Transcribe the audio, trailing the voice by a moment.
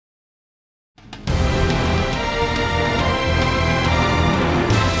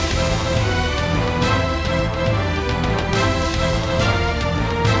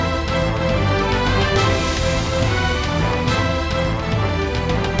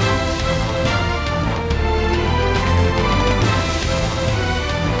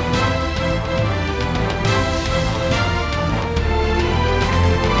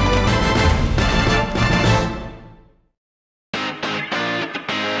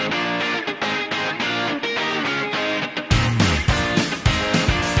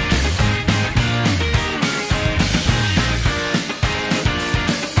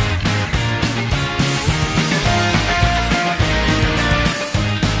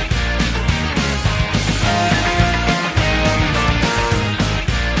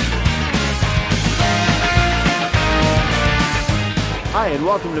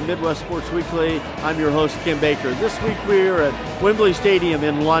welcome to Midwest Sports Weekly. I'm your host, Kim Baker. This week we are at Wembley Stadium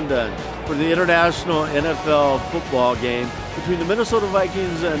in London for the international NFL football game between the Minnesota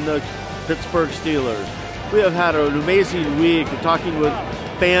Vikings and the Pittsburgh Steelers. We have had an amazing week talking with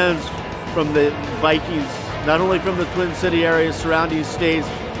fans from the Vikings, not only from the Twin City area, surrounding states,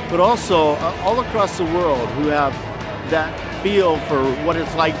 but also all across the world who have that feel for what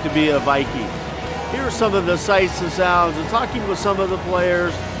it's like to be a Viking. Here are some of the sights and sounds and talking with some of the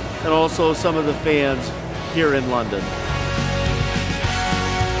players and also some of the fans here in London.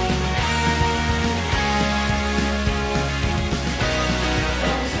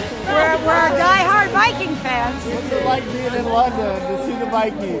 We're die-hard Viking fans. What's it like being in London to see the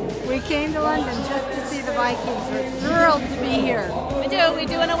Vikings? We came to London just to see the Vikings. We're thrilled to be here. We do. We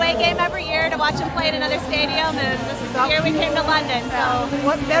do an away game every year to watch them play in another stadium, and this is the year we came to London. So,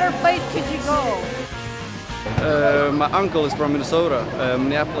 what better place could you go? My uncle is from Minnesota,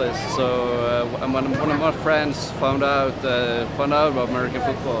 Minneapolis. So when one of my friends found out about American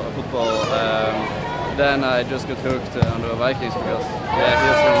football, then I just got hooked on the Vikings because he's from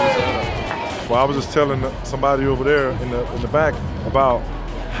Minnesota. Well, I was just telling somebody over there in the back about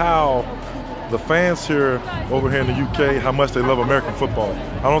how the fans here over here in the UK, how much they love American football.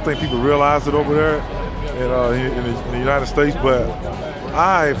 I don't think people realize it over there in the United States, but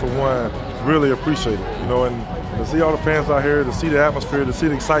I, for one, really appreciate it. You know, and to see all the fans out here, to see the atmosphere, to see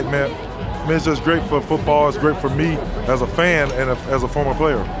the excitement, I mean, it's just great for football. It's great for me as a fan and as a former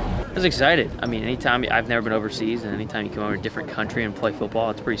player. I was excited. I mean, anytime I've never been overseas, and anytime you come over to a different country and play football,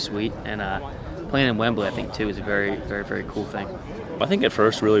 it's pretty sweet. And playing in Wembley, I think, too, is a very, very, very cool thing. I think at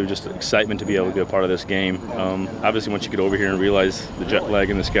first, really, just excitement to be able to be a part of this game. Obviously, once you get over here and realize the jet lag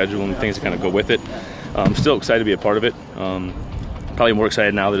and the schedule and things that kind of go with it, I'm still excited to be a part of it. Probably more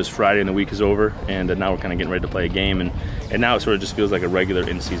excited now that it's Friday and the week is over, and now we're kind of getting ready to play a game, and now it sort of just feels like a regular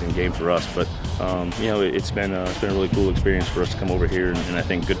in-season game for us. But you know, it's been a really cool experience for us to come over here, and I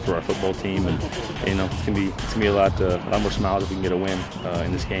think good for our football team, and you know, it's gonna be a lot more smiles if we can get a win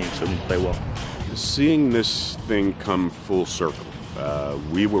in this game, so we can play well. Seeing this thing come full circle,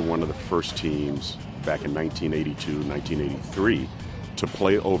 we were one of the first teams back in 1982, 1983 to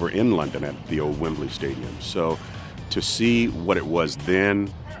play over in London at the old Wembley Stadium. So to see what it was then,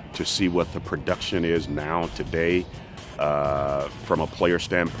 to see what the production is now today, from a player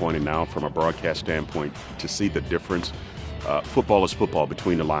standpoint and now from a broadcast standpoint, to see the difference. Football is football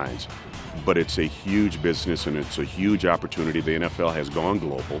between the lines, but it's a huge business and it's a huge opportunity. The NFL has gone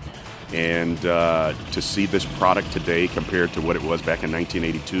global, and to see this product today compared to what it was back in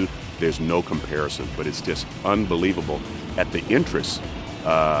 1982, there's no comparison, but it's just unbelievable at the interest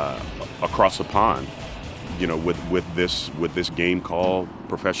across the pond, you know, with this game called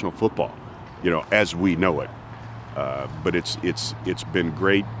professional football, you know, as we know it. But it's been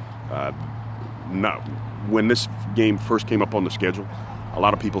great. When this game first came up on the schedule, a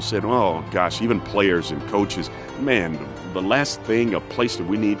lot of people said, "Oh gosh," even players and coaches, "Man, the last thing, a place that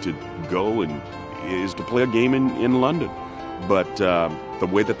we need to go and is to play a game in London." But the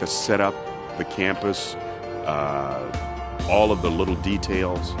way that they set up the campus, all of the little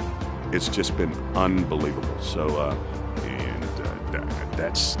details, it's just been unbelievable. So,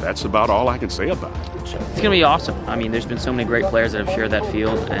 that's about all I can say about it. It's going to be awesome. I mean, there's been so many great players that have shared that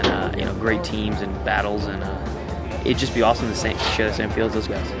field, and you know, great teams and battles, and it'd just be awesome to share the same field as those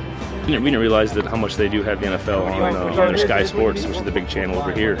guys. We didn't realize that how much they do have the NFL on their Sky Sports, which is the big channel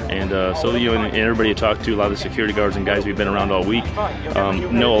over here. And so, you know, and everybody you talk to, a lot of the security guards and guys we've been around all week,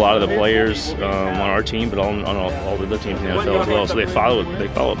 know a lot of the players on our team, but on all the other teams in the NFL as well. So they follow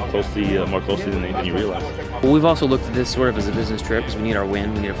it closely, more closely than you realize. Well, we've also looked at this sort of as a business trip, because we need our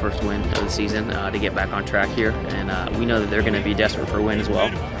win. We need our first win of the season to get back on track here. And we know that they're going to be desperate for a win as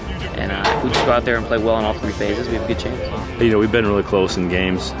well. And if we just go out there and play well in all three phases, we have a good chance. You know, we've been really close in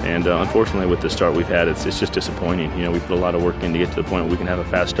games, and unfortunately with the start we've had, it's just disappointing. You know, we put a lot of work in to get to the point where we can have a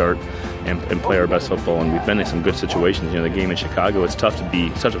fast start and play our best football, and we've been in some good situations. You know, the game in Chicago, it's tough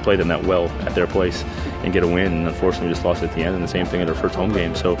to play them that well at their place and get a win, and unfortunately we just lost at the end, and the same thing at our first home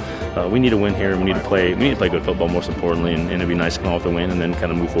game. So we need a win here, and we need to play good football most importantly, and it'd be nice to come off the win and then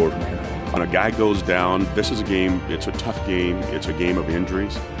kind of move forward from here. When a guy goes down, this is a game, it's a tough game, it's a game of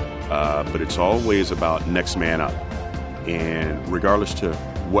injuries. But it's always about next man up. And regardless to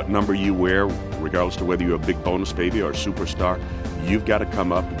what number you wear, regardless to whether you're a big bonus baby or a superstar, you've got to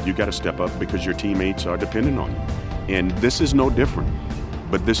come up, you've got to step up because your teammates are dependent on you. And this is no different.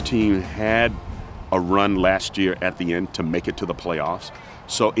 But this team had a run last year at the end to make it to the playoffs.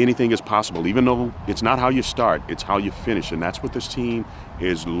 So anything is possible, even though it's not how you start, it's how you finish. And that's what this team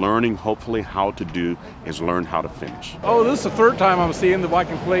is learning, hopefully, how to do, is learn how to finish. Oh, this is the third time I'm seeing the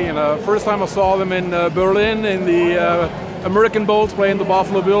Vikings play. And first time I saw them in Berlin in the American Bowls playing the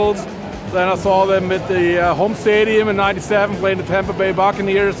Buffalo Bills. Then I saw them at the home stadium in '97 playing the Tampa Bay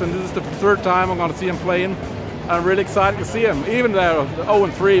Buccaneers. And this is the third time I'm going to see them playing. I'm really excited to see them, even though they're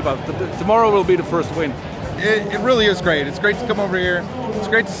 0-3, but tomorrow will be the first win. It really is great. It's great to come over here. It's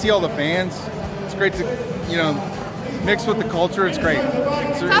great to see all the fans. It's great to, mix with the culture. It's great.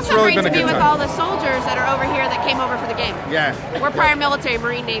 It's also really great been to a be good with time. all the soldiers that are over here that came over for the game. Yeah. We're prior military,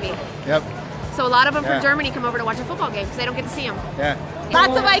 Marine, Navy. Yep. So a lot of them Yeah. from Germany come over to watch a football game because they don't get to see them. Yeah.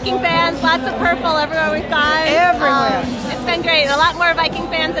 Lots of Viking fans, lots of purple everywhere we've gone. Everywhere. It's been great. A lot more Viking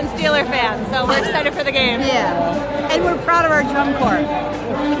fans than Steeler fans, so we're excited for the game. Yeah. And we're proud of our drum corps.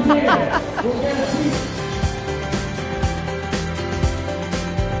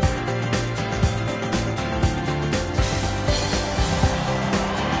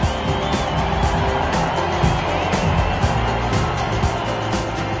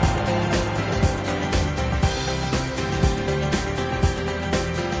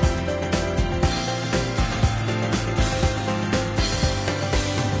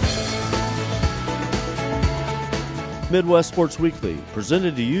 Midwest Sports Weekly,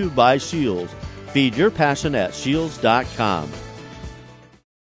 presented to you by Shields. Feed your passion at shields.com.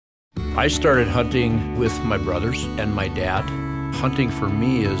 I started hunting with my brothers and my dad. Hunting for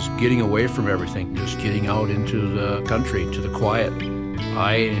me is getting away from everything, just getting out into the country, to the quiet.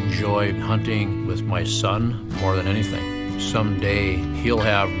 I enjoy hunting with my son more than anything. Someday he'll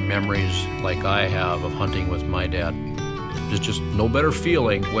have memories like I have of hunting with my dad. There's just no better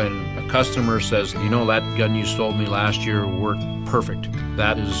feeling when a customer says, that gun you sold me last year worked perfect.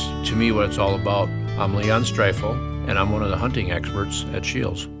 That is, to me, what it's all about. I'm Leon Streifel, and I'm one of the hunting experts at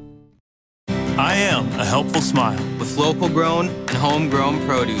Shields. I am a helpful smile. With local grown and homegrown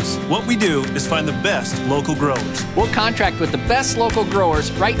produce. What we do is find the best local growers. We'll contract with the best local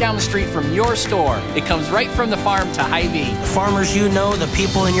growers right down the street from your store. It comes right from the farm to Hy-Vee. Farmers you know, the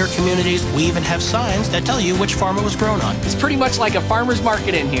people in your communities, we even have signs that tell you which farm it was grown on. It's pretty much like a farmer's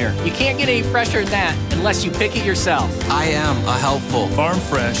market in here. You can't get any fresher than that unless you pick it yourself. I am a helpful. Farm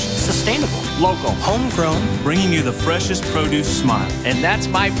fresh. Sustainable. Local. Homegrown. Bringing you the freshest produce smile. And that's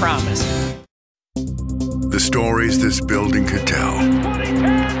my promise. The stories this building could tell.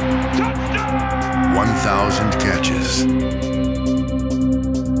 1,000 catches.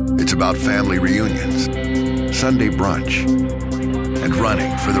 It's about family reunions, Sunday brunch, and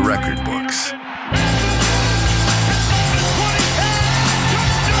running for the record books.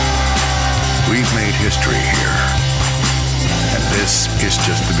 We've made history here, and this is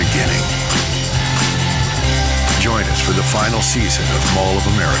just the beginning. Join us for the final season of Mall of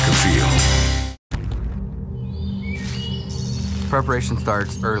America Field. Preparation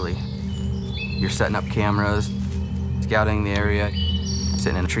starts early. You're setting up cameras, scouting the area,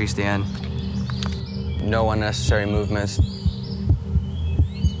 sitting in a tree stand. No unnecessary movements.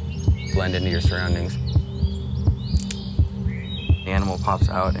 Blend into your surroundings. The animal pops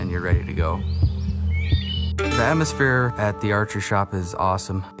out and you're ready to go. The atmosphere at the archery shop is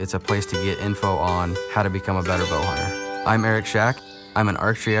awesome. It's a place to get info on how to become a better bow hunter. I'm Eric Shack. I'm an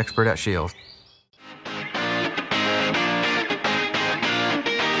archery expert at Shields.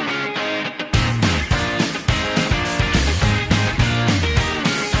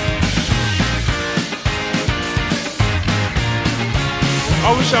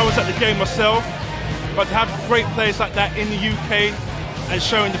 I wish I was at the game myself, but to have a great place like that in the UK and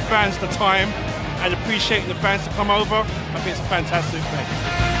showing the fans the time and appreciating the fans to come over, I think it's a fantastic thing.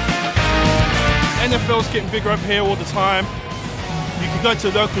 NFL's getting bigger over here all the time. You can go to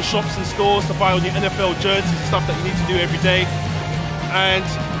local shops and stores to buy all the NFL jerseys and stuff that you need to do every day. And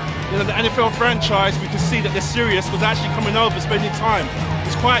the NFL franchise, we can see that they're serious because they're actually coming over, spending time.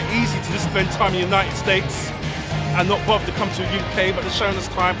 It's quite easy to just spend time in the United States and not bother to come to the UK, but they're showing us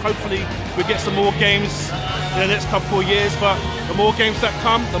time. Hopefully we'll get some more games in the next couple of years, but the more games that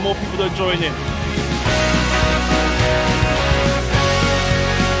come, the more people that join in.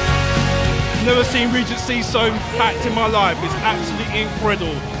 Never seen Regency so packed in my life. It's absolutely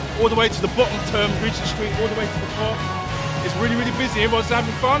incredible. All the way to the bottom term, Regent Street, all the way to the top. It's really, really busy. Everyone's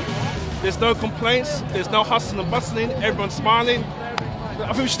having fun. There's no complaints. There's no hustling and bustling. Everyone's smiling.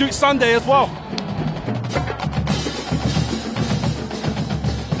 I think we should do it Sunday as well.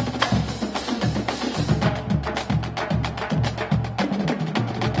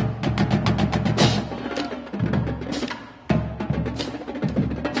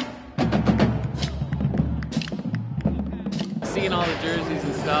 Seeing all the jerseys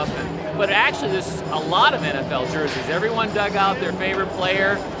stuff. But actually, there's a lot of NFL jerseys. Everyone dug out their favorite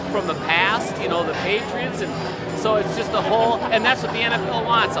player from the past, you know, the Patriots, and so it's just a whole, and that's what the NFL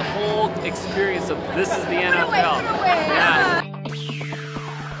wants, a whole experience of this is the NFL. Yeah.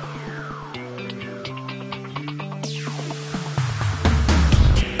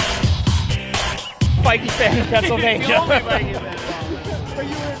 Vikings fan in Pennsylvania. The only Vikings fan. But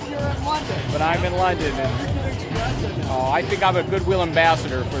you're in London. But I'm in London. And, I think I'm a goodwill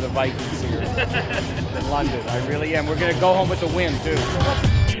ambassador for the Vikings here in London. I really am. We're going to go home with the win, too.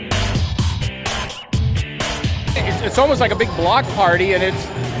 It's almost like a big block party, and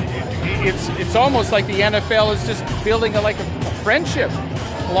it's almost like the NFL is just building a friendship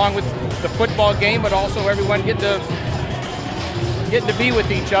along with the football game, but also everyone getting to be with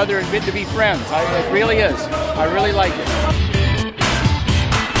each other and getting to be friends. It really is. I really like it.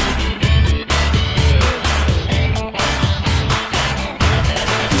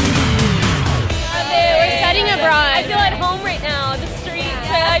 We're studying abroad. I feel at home right now. The streets.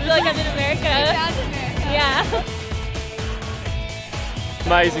 I feel like I'm in America. Yeah.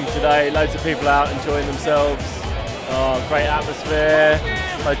 Amazing today. Loads of people out enjoying themselves. Great atmosphere.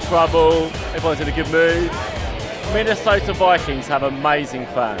 No trouble. Everyone's in a good mood. Minnesota Vikings have amazing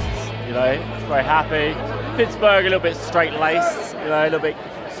fans, you know, very happy. Pittsburgh a little bit straight-laced, you know, a little bit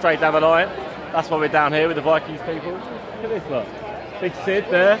straight down the line. That's why we're down here with the Vikings people. Look at this, look. Big Sid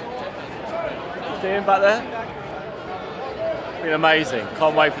there. See him back there? It's been amazing.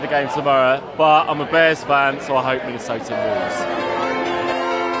 Can't wait for the game tomorrow. But I'm a Bears fan, so I hope Minnesota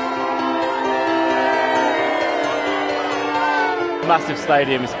lose. Massive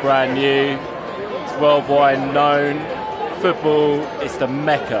stadium, it's brand new. Worldwide known. Football is the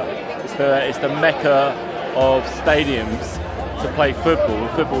mecca. It's the mecca of stadiums to play football.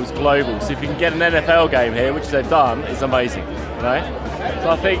 Football is global. So if you can get an NFL game here, which they've done, it's amazing. You know? So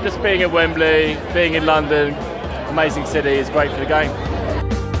I think just being at Wembley, being in London, amazing city, is great for the game.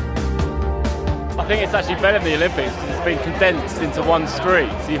 I think it's actually better than the Olympics because it's been condensed into one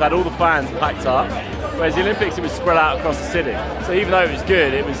street. So you've had all the fans packed up, whereas the Olympics it was spread out across the city. So even though it was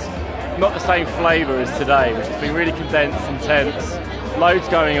good, it was not the same flavour as today, which has been really condensed, intense, loads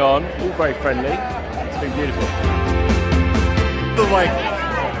going on, all very friendly. It's been beautiful. The Vikings.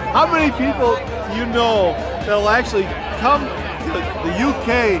 How many people do you know that will actually come to the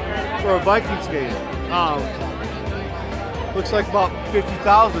UK for a Vikings game? Looks like about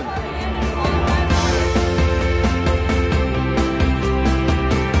 50,000.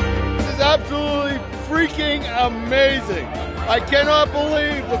 This is absolutely freaking amazing. I cannot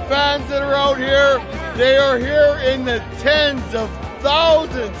believe the fans that are out here. They are here in the tens of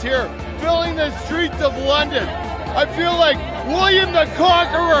thousands here, filling the streets of London. I feel like William the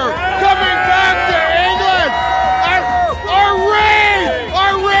Conqueror coming back to England. Our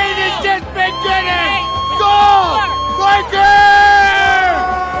reign is just beginning. Go Vikings!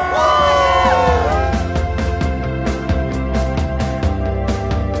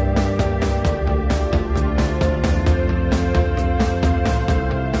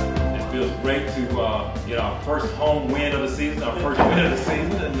 Get our first home win of the season, our first win of the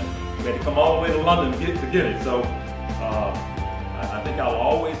season, and we had to come all the way to London to get it. So I think I'll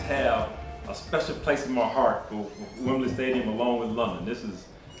always have a special place in my heart for Wembley Stadium along with London. This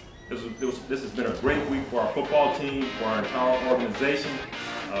has been a great week for our football team, for our entire organization.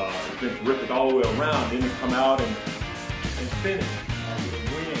 It's been terrific all the way around. Then to come out and finish with a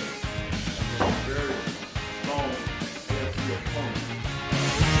win against a very strong AFC opponent.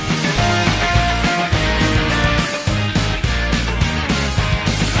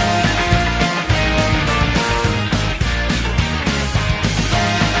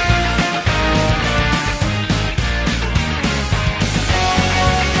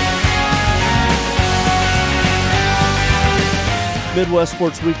 Midwest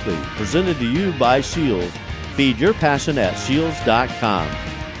Sports Weekly, presented to you by Shields. Feed your passion at shields.com.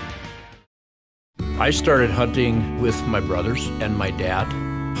 I started hunting with my brothers and my dad.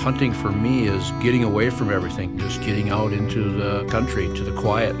 Hunting for me is getting away from everything, just getting out into the country, to the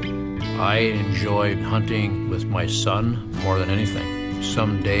quiet. I enjoy hunting with my son more than anything.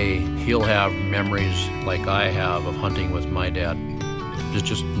 Someday he'll have memories like I have of hunting with my dad. There's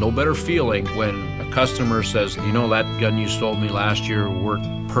just no better feeling when a customer says, you know, that gun you sold me last year worked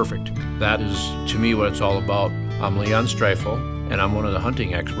perfect. That is, to me, what it's all about. I'm Leon Streifel, and I'm one of the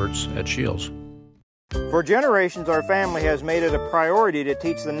hunting experts at Shields. For generations, our family has made it a priority to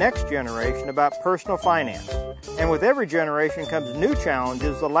teach the next generation about personal finance. And with every generation comes new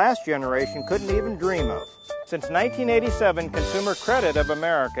challenges the last generation couldn't even dream of. Since 1987, Consumer Credit of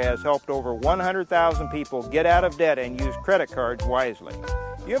America has helped over 100,000 people get out of debt and use credit cards wisely.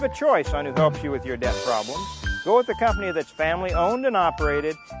 You have a choice on who helps you with your debt problems. Go with the company that's family owned and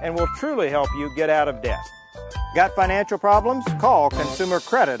operated and will truly help you get out of debt. Got financial problems? Call Consumer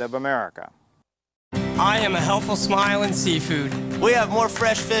Credit of America. I am a helpful smile in seafood. We have more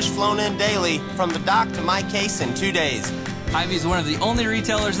fresh fish flown in daily from the dock to my case in 2 days. Hy-Vee is one of the only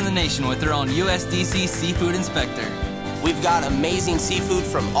retailers in the nation with their own USDC seafood inspector. We've got amazing seafood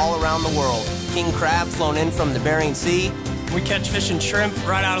from all around the world. King crab flown in from the Bering Sea. We catch fish and shrimp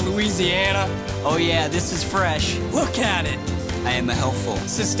right out of Louisiana. Oh yeah, this is fresh. Look at it. I am a helpful,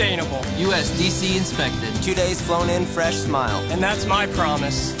 sustainable, USDC inspected, 2 days flown in fresh smile. And that's my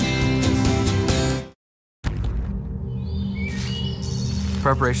promise.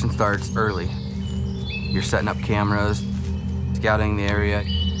 Preparation starts early. You're setting up cameras, scouting the area,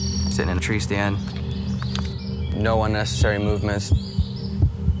 sitting in a tree stand. No unnecessary movements.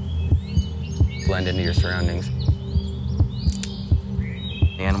 Blend into your surroundings.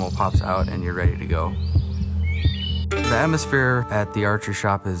 The animal pops out and you're ready to go. The atmosphere at the archery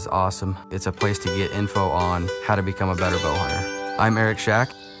shop is awesome. It's a place to get info on how to become a better bow hunter. I'm Eric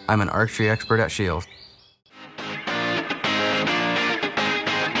Shack. I'm an archery expert at Shields.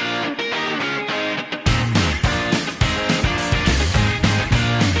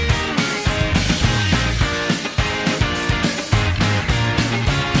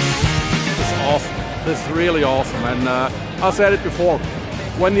 It's really awesome, and I said it before.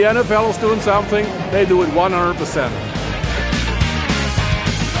 When the NFL is doing something, they do it 100%.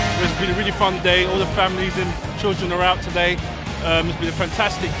 It's been a really fun day. All the families and children are out today. It's been a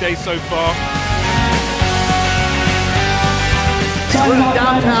fantastic day so far. We're in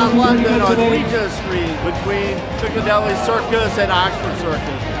downtown London on Regent Street between Piccadilly Circus and Oxford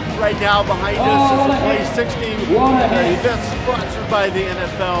Circus. Right now behind us is the Play 16 event sponsored by the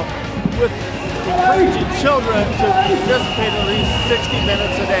NFL with encouraging children to participate at least 60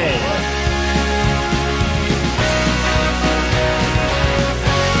 minutes a day.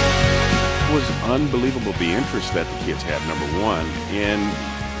 It was unbelievable the interest that the kids had, number one. And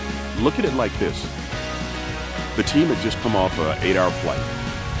look at it like this. The team had just come off an 8-hour flight.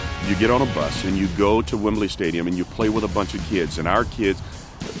 You get on a bus and you go to Wembley Stadium and you play with a bunch of kids. And our kids,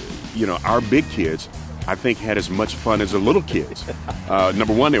 you know, our big kids, I think had as much fun as the little kids.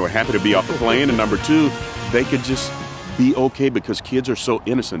 Number one, they were happy to be off the plane, and number two, they could just be okay because kids are so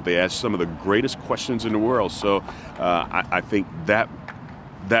innocent. They ask some of the greatest questions in the world. So I think that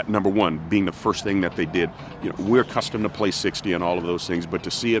number one being the first thing that they did. You know, we're accustomed to Play 60 and all of those things, but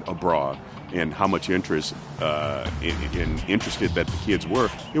to see it abroad and how much interest and interested that the kids were,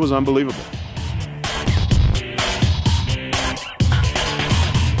 it was unbelievable.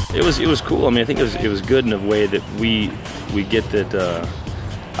 It was cool. I mean, I think it was good in a way that we get that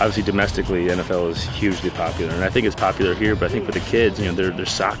obviously domestically NFL is hugely popular, and I think it's popular here. But I think with the kids, you know, their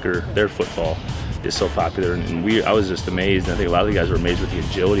soccer, their football is so popular, and I was just amazed. And I think a lot of the guys were amazed with the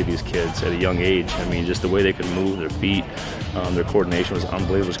agility of these kids at a young age. I mean, just the way they could move their feet, their coordination was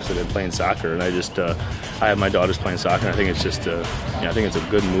unbelievable because they've been playing soccer. And I have my daughters playing soccer. And I think it's just I think it's a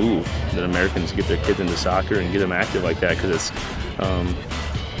good move that Americans get their kids into soccer and get them active like that because it's.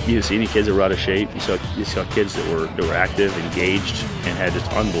 You didn't see any kids that were out of shape. You saw kids that were active, engaged, and had just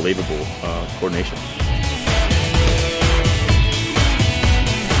unbelievable coordination.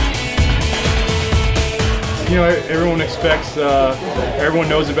 You know, everyone expects, everyone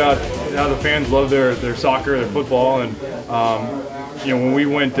knows about how the fans love their soccer, their football, and you know, when we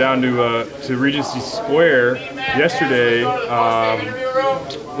went down to Regency Square yesterday,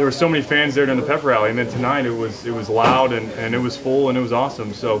 there were so many fans there during the pep rally, and then tonight it was loud and it was full and it was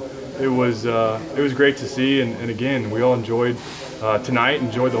awesome. So it was great to see, and again, we all enjoyed tonight,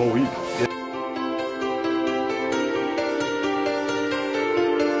 enjoyed the whole week.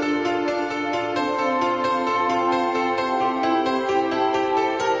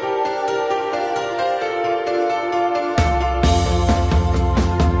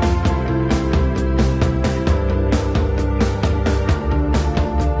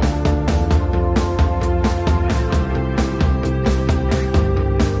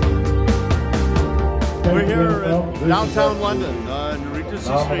 We're here in downtown London on Regency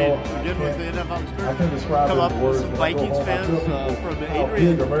Street, again with the NFL experience. Come up with some Vikings fans from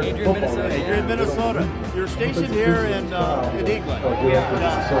Adrian, Minnesota. You're stationed here in England.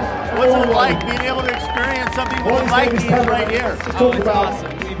 What's it like being able to experience something with the Vikings right here? Oh, it's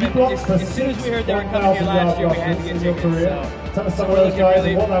awesome. As soon as we heard they were coming here last year, we had to get tickets. So we're looking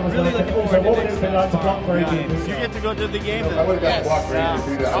really looking forward to this. You get to go to the game then? Yes.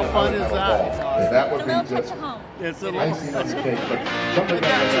 How fun is that? That would be just it's a little icing on the cake, but something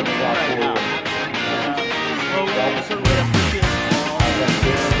right now. Well, we certainly appreciate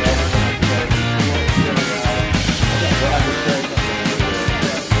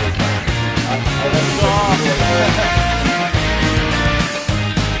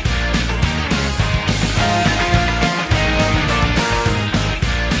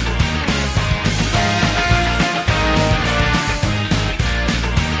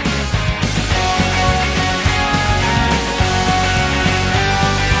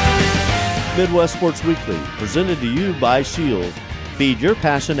Midwest Sports Weekly, presented to you by Shields. Feed your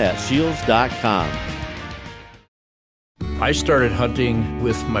passion at shields.com. I started hunting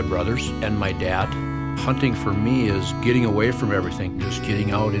with my brothers and my dad. Hunting for me is getting away from everything, just getting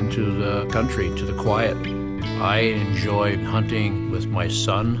out into the country, to the quiet. I enjoy hunting with my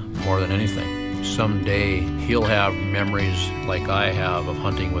son more than anything. Someday he'll have memories like I have of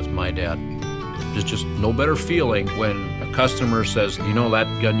hunting with my dad. There's just no better feeling when a customer says, you know,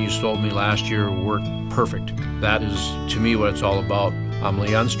 that gun you sold me last year worked perfect. That is, to me, what it's all about. I'm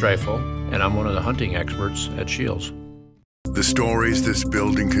Leon Streifel, and I'm one of the hunting experts at Shields. The stories this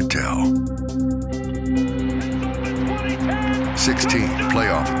building could tell. 16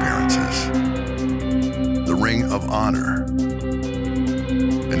 playoff appearances. The Ring of Honor.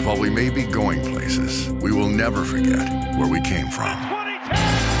 And while we may be going places, we will never forget where we came from.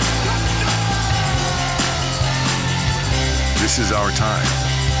 This is our time,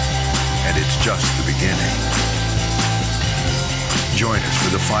 and it's just the beginning. Join us for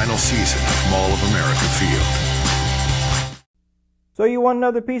the final season of Mall of America Field. So you want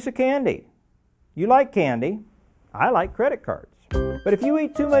another piece of candy? You like candy. I like credit cards. But if you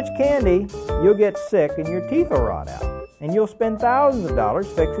eat too much candy, you'll get sick and your teeth will rot out. And you'll spend thousands of dollars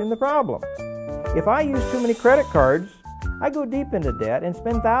fixing the problem. If I use too many credit cards, I go deep into debt and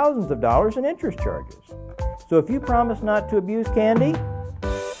spend thousands of dollars in interest charges. So if you promise not to abuse candy,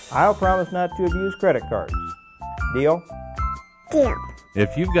 I'll promise not to abuse credit cards. Deal? Deal.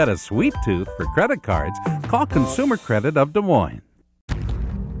 If you've got a sweet tooth for credit cards, call Consumer Credit of Des Moines.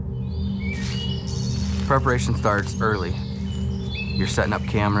 Preparation starts early. You're setting up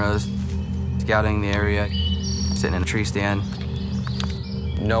cameras, scouting the area, sitting in a tree stand.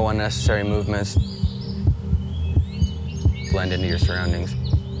 No unnecessary movements. Blend into your surroundings.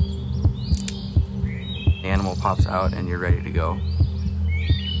 The animal pops out and you're ready to go.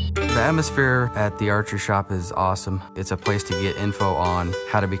 The atmosphere at the archery shop is awesome. It's a place to get info on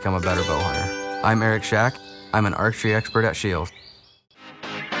how to become a better bow hunter. I'm Eric Shack. I'm an archery expert at Shields.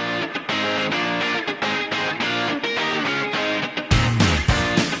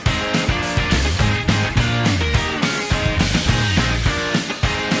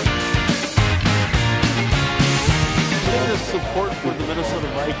 Support for the Minnesota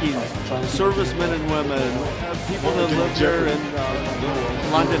Vikings, servicemen and women, people that live here in the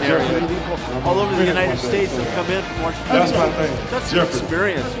London area, all over the United States that come in from Washington. That's my thing. That's an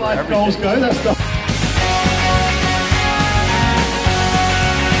experience for Life goals everything. go. That's the...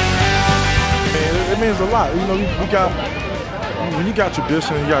 It means a lot. You know, when you got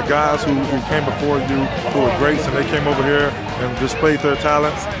tradition, you got guys who came before you who are greats, and they came over here and displayed their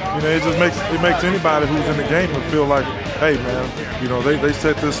talents. You know, it makes anybody who's in the game feel like, hey man, you know, they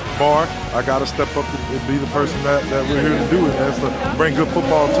set this bar. I got to step up and be the person that we're here to do, and that's to bring good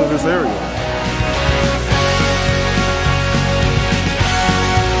football to this area.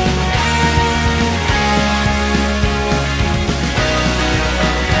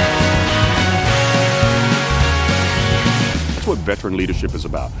 That's what veteran leadership is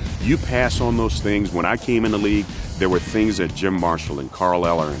about. You pass on those things. When I came in the league, there were things that Jim Marshall and Carl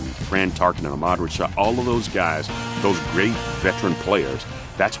Eller and Fran Tarkin and Ahmad Rashad, all of those guys, those great veteran players,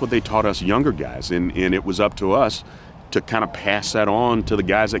 that's what they taught us younger guys. And it was up to us to kind of pass that on to the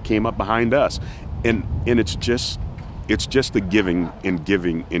guys that came up behind us. And it's just the giving and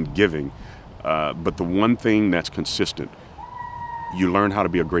giving and giving. But the one thing that's consistent, you learn how to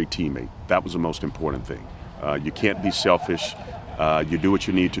be a great teammate. That was the most important thing. You can't be selfish. You do what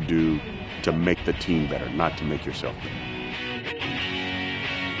you need to do to make the team better, not to make yourself better.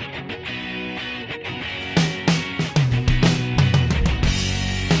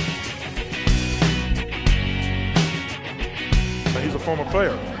 He's a former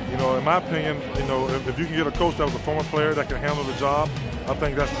player. You know, in my opinion, you know, if you can get a coach that was a former player that can handle the job, I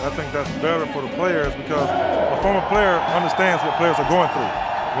think that's better for the players, because a former player understands what players are going through.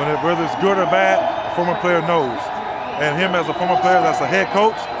 Whether it's good or bad, a former player knows. And him as a former player that's a head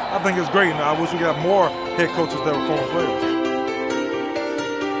coach, I think it's great. Now, I wish we could have more head coaches that were former players.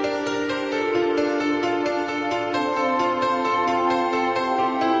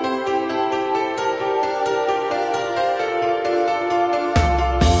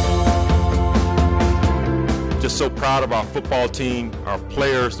 Just so proud of our football team, our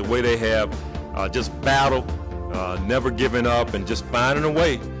players, the way they have just battled, never giving up, and just finding a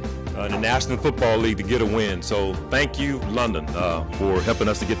way in the National Football League to get a win. So thank you, London, for helping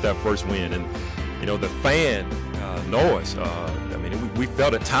us to get that first win. And, you know, the fan noise, I mean, we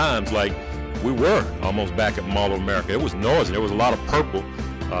felt at times like we were almost back at Mall of America. It was noisy. There was a lot of purple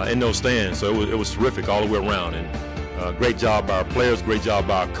in those stands. So it was terrific all the way around. And great job by our players, great job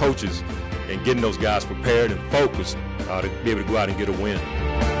by our coaches and getting those guys prepared and focused to be able to go out and get a win.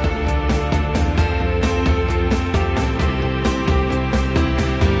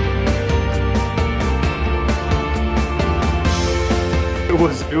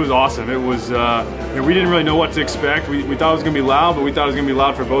 It was awesome. It was we didn't really know what to expect. We thought it was going to be loud, but we thought it was going to be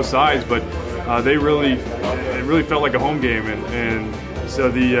loud for both sides. But it really felt like a home game, and so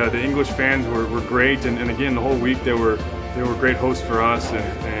the English fans were great. And again, the whole week they were great hosts for us,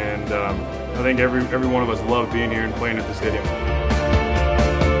 and I think every one of us loved being here and playing at the stadium.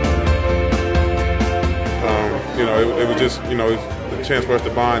 It was just a chance for us to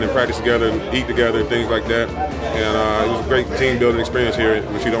bond and practice together and eat together and things like that. And it was a great team building experience here,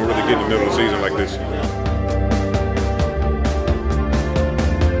 which you don't really get in the middle of the season like this.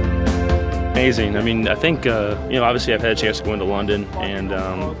 Amazing. I mean, I think, obviously I've had a chance to go into London, and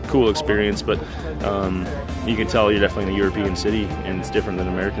cool experience, but you can tell you're definitely in a European city, and it's different than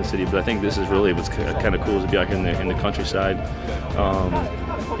an American city, but I think this is really what's kind of cool, to be like in the countryside.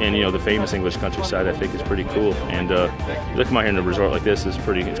 And the famous English countryside, I think, is pretty cool. And to come out here in a resort like this it's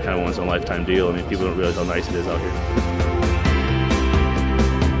kind of a once-in-a-lifetime deal. I mean, people don't realize how nice it is out here.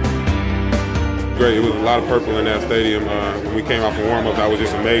 Great. It was a lot of purple in that stadium. When we came out for warm-ups, I was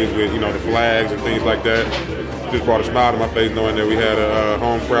just amazed with the flags and things like that. It just brought a smile to my face knowing that we had a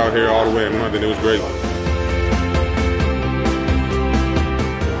home crowd here all the way in London. It was great.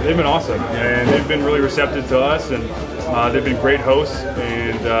 They've been awesome, and they've been really receptive to us, and they've been great hosts,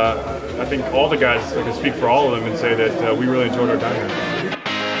 and I think all the guys, I can speak for all of them and say that we really enjoyed our time here.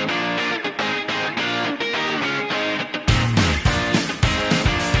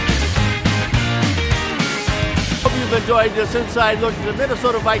 Hope you've enjoyed this inside look at the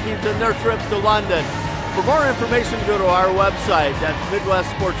Minnesota Vikings and their trip to London. For more information, go to our website. That's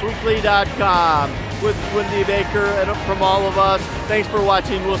MidwestSportsWeekly.com. With Wendy Baker and from all of us, thanks for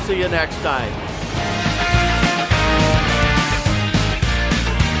watching. We'll see you next time.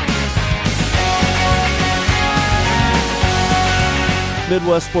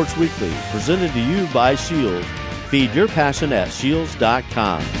 Midwest Sports Weekly, presented to you by Shields. Feed your passion at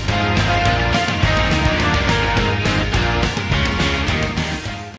Shields.com.